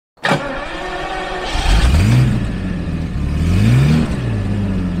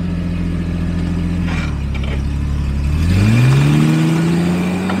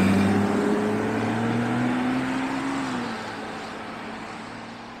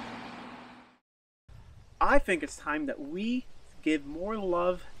I think it's time that we give more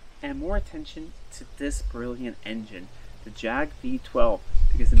love and more attention to this brilliant engine, the Jag V12,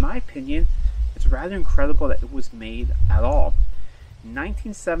 because in my opinion, it's rather incredible that it was made at all. In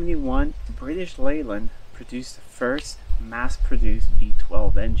 1971, British Leyland produced the first mass-produced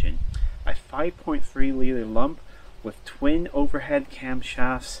V12 engine, a 5.3 liter lump with twin overhead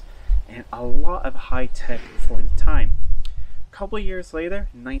camshafts and a lot of high tech for the time. A couple of years later,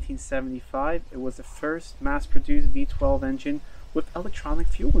 in 1975, it was the first mass-produced V12 engine with electronic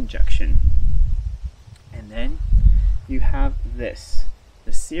fuel injection. And then you have this,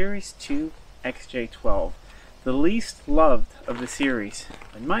 the Series 2 XJ12, the least loved of the series.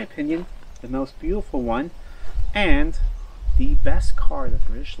 In my opinion, the most beautiful one and the best car that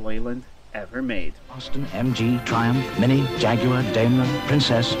British Leyland ever made. Austin, MG, Triumph, Mini, Jaguar, Daimler,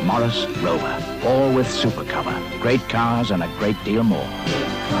 Princess, Morris, Rover. All with super cover. Great cars and a great deal more.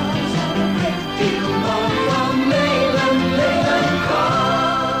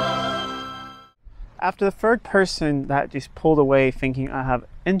 After the third person that just pulled away thinking I have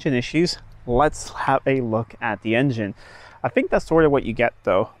engine issues, let's have a look at the engine. I think that's sort of what you get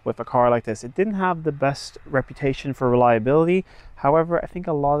though with a car like this. It didn't have the best reputation for reliability. However, I think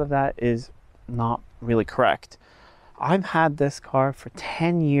a lot of that is not really correct. I've had this car for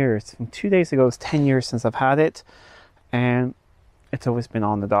 10 years. From 2 days ago, it's 10 years since I've had it, and it's always been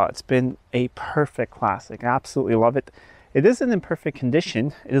on the dot. It's been a perfect classic. I absolutely love it. It isn't in perfect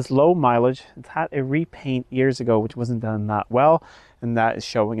condition. It is low mileage. It's had a repaint years ago, which wasn't done that well, and that is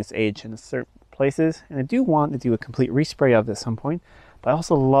showing its age in certain places. And I do want to do a complete respray of it at some point, but I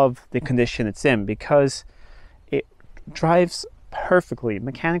also love the condition it's in because it drives perfectly,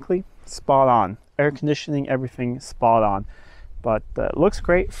 mechanically spot on, air conditioning, everything spot on. But it looks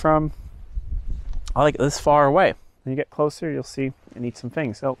great from like this far away. When you get closer, you'll see it needs some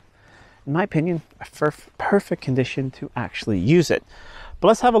things. So in my opinion, a perfect condition to actually use it. But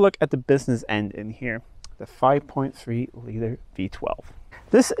let's have a look at the business end in here, the 5.3 liter V12.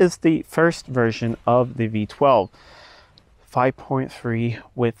 This is the first version of the V12, 5.3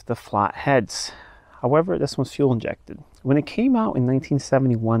 with the flat heads. However, this one's fuel injected. When it came out in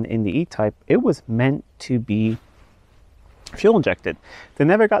 1971 in the E-Type, it was meant to be fuel injected. They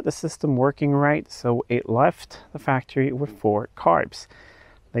never got the system working right, so it left the factory with 4 carbs.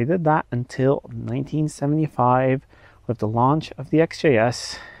 They did that until 1975 with the launch of the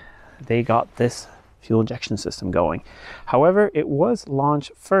XJS. They got this fuel injection system going. However, it was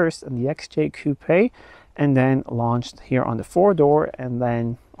launched first in the XJ Coupe and then launched here on the 4-door and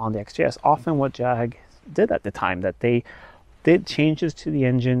then on the XJS. Often what Jag did at the time, that they did changes to the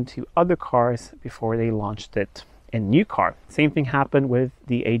engine to other cars before they launched it in new car. Same thing happened with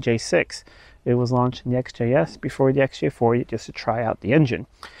the AJ6. It was launched in the XJS before the XJ40 just to try out the engine.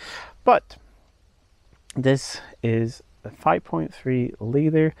 But this is a 5.3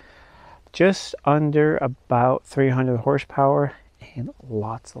 liter, just under about 300 horsepower and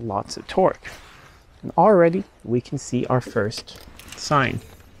lots of torque. And already we can see our first sign.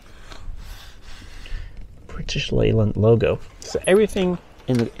 British Leyland logo. So everything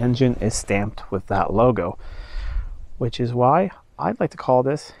in the engine is stamped with that logo, which is why I'd like to call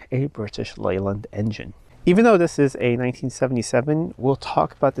this a British Leyland engine. Even though this is a 1977, we'll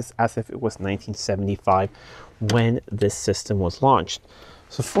talk about this as if it was 1975 when this system was launched.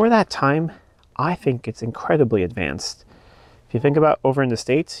 So for that time, I think it's incredibly advanced. If you think about over in the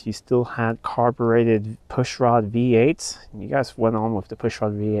States, you still had carbureted pushrod V8s. You guys went on with the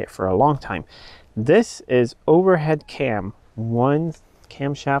pushrod V8 for a long time. This is overhead cam, 1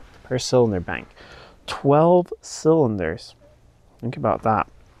 camshaft per cylinder bank, 12 cylinders. Think about that.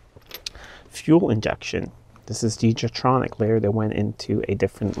 Fuel injection. This is the Jetronic layer that went into a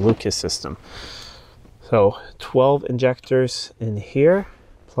different Lucas system. So 12 injectors in here,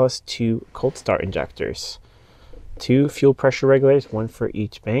 plus 2 cold start injectors. 2 fuel pressure regulators, 1 for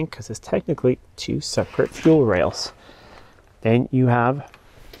each bank, because it's technically 2 separate fuel rails. Then you have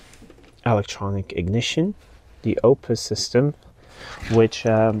electronic ignition, the Opus system, which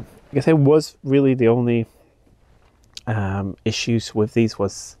I guess it was really the only issues with these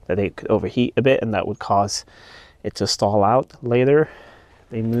was that they could overheat a bit and that would cause it to stall out later.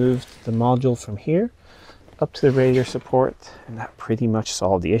 They moved the module from here up to the radiator support and that pretty much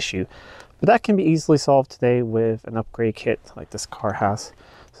solved the issue. But that can be easily solved today with an upgrade kit like this car has.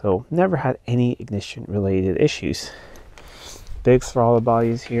 So never had any ignition related issues. Big throttle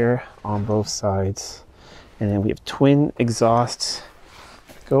bodies here on both sides. And then we have twin exhausts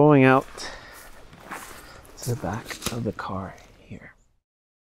going out to the back of the car here.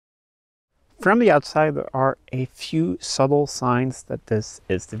 From the outside, there are a few subtle signs that this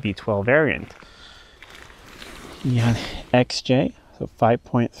is the V12 variant. You had XJ, so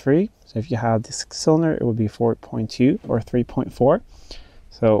 5.3. So if you had this cylinder, it would be 4.2 or 3.4.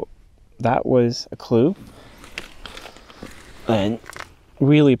 So that was a clue. And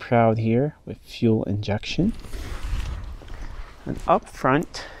really proud here with fuel injection. And up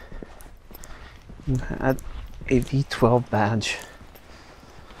front, you had a V12 badge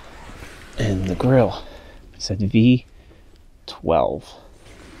in the grille. It said V12.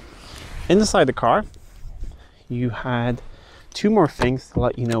 Inside the car, you had two more things to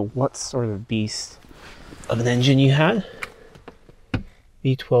let you know what sort of beast of an engine you had.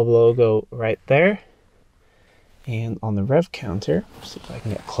 V12 logo right there. And on the rev counter, see if I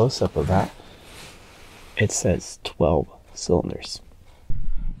can get a close-up of that, it says 12 cylinders.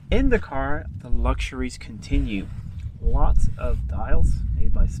 In the car, the luxuries continue. Lots of dials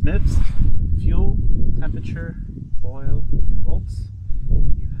made by Smiths. Fuel, temperature, oil, and volts.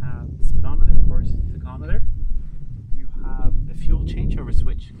 You have the speedometer, of course, tachometer. You have a fuel changeover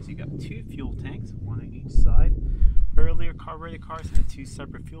switch, because you got two fuel tanks, one on each side. Earlier carbureted cars had two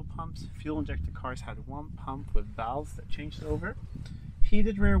separate fuel pumps. Fuel injected cars had one pump with valves that changed over.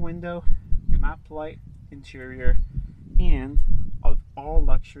 Heated rear window, map light interior, and of all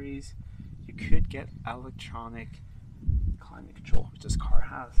luxuries, you could get electronic climate control, which this car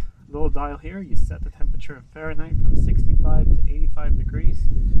has. A little dial here, you set the temperature in Fahrenheit from 65 to 85 degrees,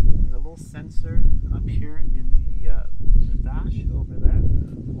 and a little sensor up here in the dash over there,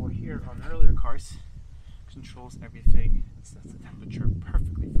 or here on earlier cars, controls everything and sets the temperature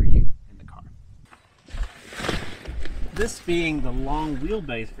perfectly for you in the car. This being the long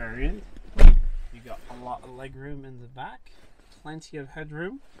wheelbase variant, you got a lot of leg room in the back, plenty of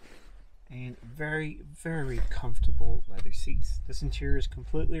headroom, and very, very comfortable leather seats. This interior is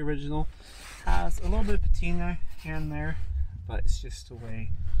completely original, has a little bit of patina here and there, but it's just the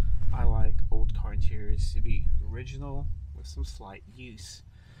way I like old car interiors to be, original with some slight use.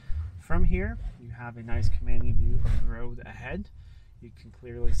 From here, you have a nice commanding view of the road ahead. You can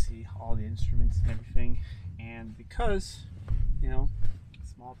clearly see all the instruments and everything, and because, you know,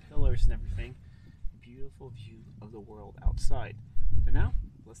 small pillars and everything, beautiful view of the world outside. But now,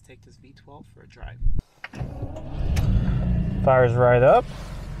 let's take this V12 for a drive. Fires right up,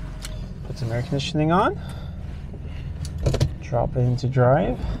 put some air conditioning on, drop it into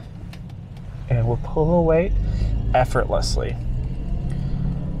drive, and we'll pull away effortlessly.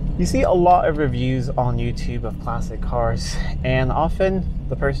 You see a lot of reviews on YouTube of classic cars, and often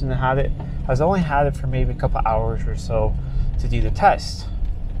the person who had it has only had it for maybe a couple hours or so to do the test.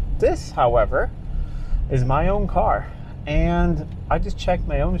 This, however, is my own car, and I just checked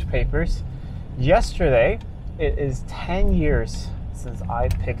my owner's papers. Yesterday, it is 10 years since I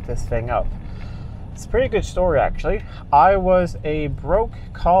picked this thing up. It's a pretty good story, actually. I was a broke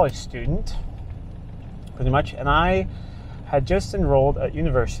college student, pretty much, and I had just enrolled at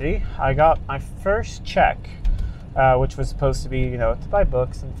university. I got my first check, which was supposed to be, you know, to buy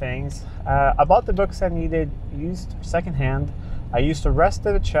books and things. I bought the books I needed used secondhand. I used the rest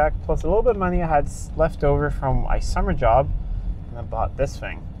of the check plus a little bit of money I had left over from my summer job, and I bought this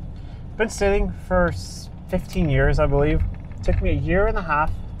thing. Been sitting for 15 years, I believe. It took me a year and a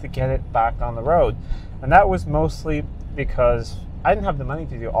half to get it back on the road, and that was mostly because I didn't have the money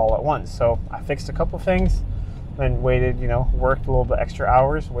to do it all at once. So I fixed a couple things, then waited, you know, worked a little bit extra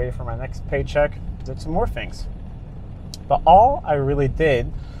hours, waited for my next paycheck, did some more things. But all I really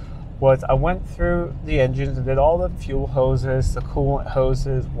did was I went through the engines and did all the fuel hoses, the coolant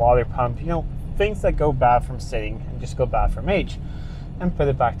hoses, water pump, you know, things that go bad from sitting and just go bad from age, and put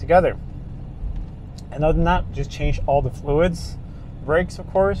it back together. And other than that, just changed all the fluids, brakes, of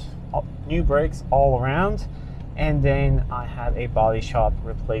course, new brakes all around. And then I had a body shop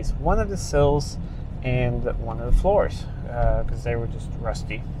replace one of the sills and one of the floors because they were just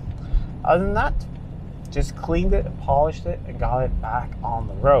rusty. Other than that, just cleaned it and polished it and got it back on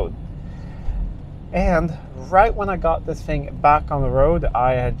the road. And right when I got this thing back on the road,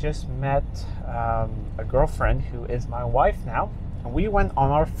 I had just met a girlfriend who is my wife now, and we went on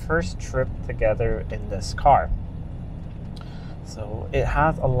our first trip together in this car. So it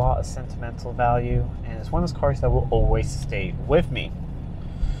has a lot of sentimental value, and it's one of those cars that will always stay with me.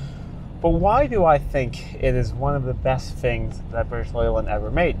 But why do I think it is one of the best things that British Leyland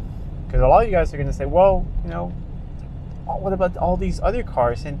ever made? Because a lot of you guys are going to say, well, you know, what about all these other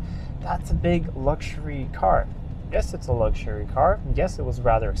cars? And that's a big luxury car. Yes, it's a luxury car. Yes, it was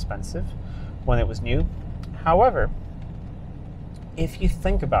rather expensive when it was new. However, if you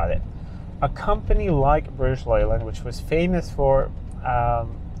think about it, a company like British Leyland, which was famous for,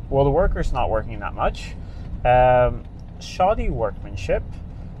 well, the workers not working that much, shoddy workmanship,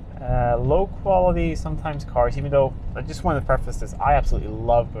 low quality sometimes cars, even though I just want to preface this, I absolutely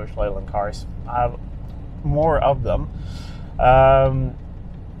love British Leyland cars. I have more of them.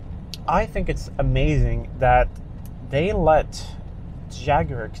 I think it's amazing that they let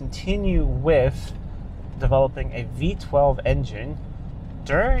Jaguar continue with developing a V12 engine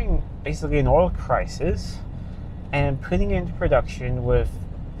during basically an oil crisis and putting it into production with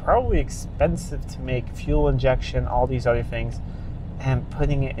probably expensive to make fuel injection, all these other things, and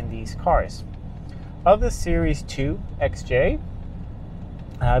putting it in these cars. Of the Series 2 XJ,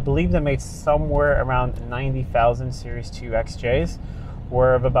 I believe they made somewhere around 90,000 Series 2 XJs,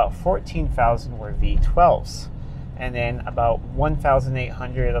 where of about 14,000 were V12s. And then about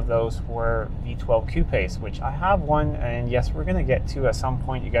 1,800 of those were V12 coupes, which I have one, and yes, we're gonna get to at some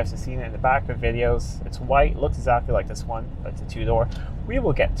point. You guys have seen it in the back of videos. It's white, looks exactly like this one, but it's a two-door. We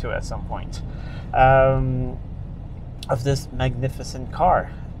will get to it at some point. Of this magnificent car.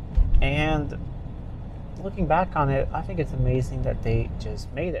 And looking back on it, I think it's amazing that they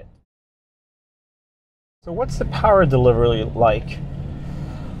just made it. So what's the power delivery like?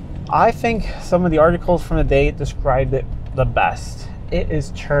 I think some of the articles from the day described it the best. It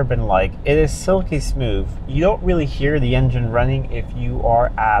is turbine-like. It is silky smooth. You don't really hear the engine running if you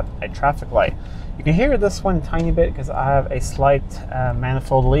are at a traffic light. You can hear this one a tiny bit because I have a slight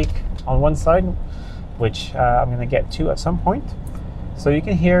manifold leak on one side, which I'm going to get to at some point. So you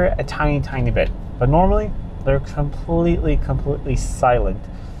can hear a tiny bit. But normally, they're completely silent.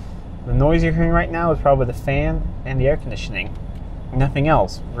 The noise you're hearing right now is probably the fan and the air conditioning. Nothing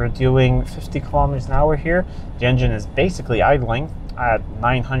else. We're doing 50 kilometers an hour here. The engine is basically idling at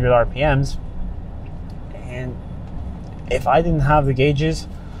 900 RPMs. And if I didn't have the gauges,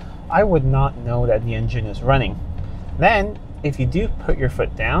 I would not know that the engine is running. Then, if you do put your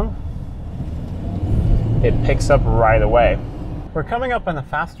foot down, it picks up right away. We're coming up on a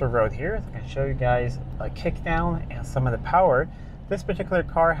faster road here. I can show you guys a kickdown and some of the power. This particular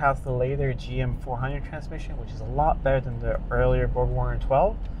car has the later GM 400 transmission, which is a lot better than the earlier Borg Warner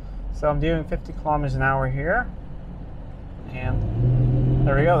 12. So I'm doing 50 kilometers an hour here. And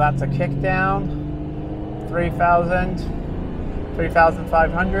there we go, that's a kickdown. 3,000,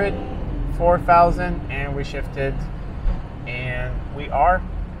 3,500, 4,000, and we shifted. And we are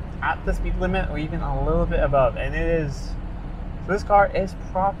at the speed limit or even a little bit above. And it is, so this car is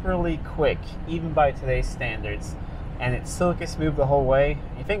properly quick, even by today's standards. And it's silky smooth the whole way.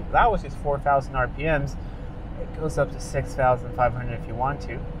 You think that was just 4,000 RPMs. It goes up to 6,500 if you want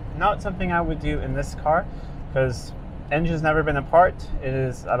to. Not something I would do in this car because engine's never been apart. It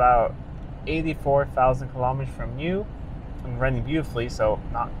is about 84,000 kilometers from new and running beautifully, so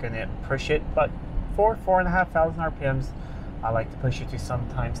not gonna push it. But 4,500 RPMs, I like to push it to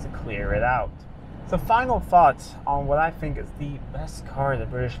sometimes to clear it out. So final thoughts on what I think is the best car the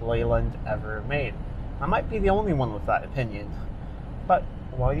British Leyland ever made. I might be the only one with that opinion, but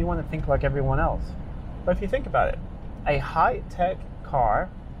why do you want to think like everyone else? But if you think about it, a high-tech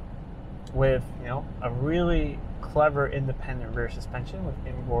car with, you know, a really clever independent rear suspension with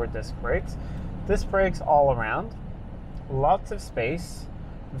inboard disc brakes all around, lots of space,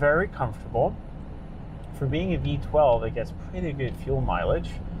 very comfortable. For being a V12, it gets pretty good fuel mileage.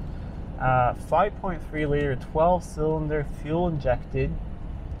 5.3 liter, 12-cylinder, fuel injected,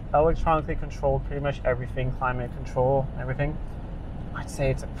 electronically controlled, pretty much everything, climate control, everything. I'd say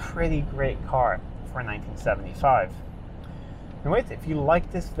it's a pretty great car for 1975. And wait, if you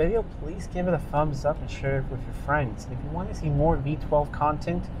like this video, please give it a thumbs up and share it with your friends. And if you want to see more V12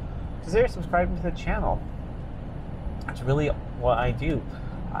 content, consider subscribing to the channel. That's really what I do.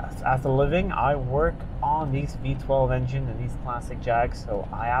 As a living, I work on these V12 engines and these classic Jags, so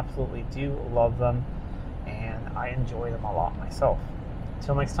I absolutely do love them and I enjoy them a lot myself.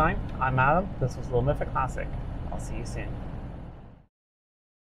 Until next time, I'm Adam. This was Living with a Classic. I'll see you soon.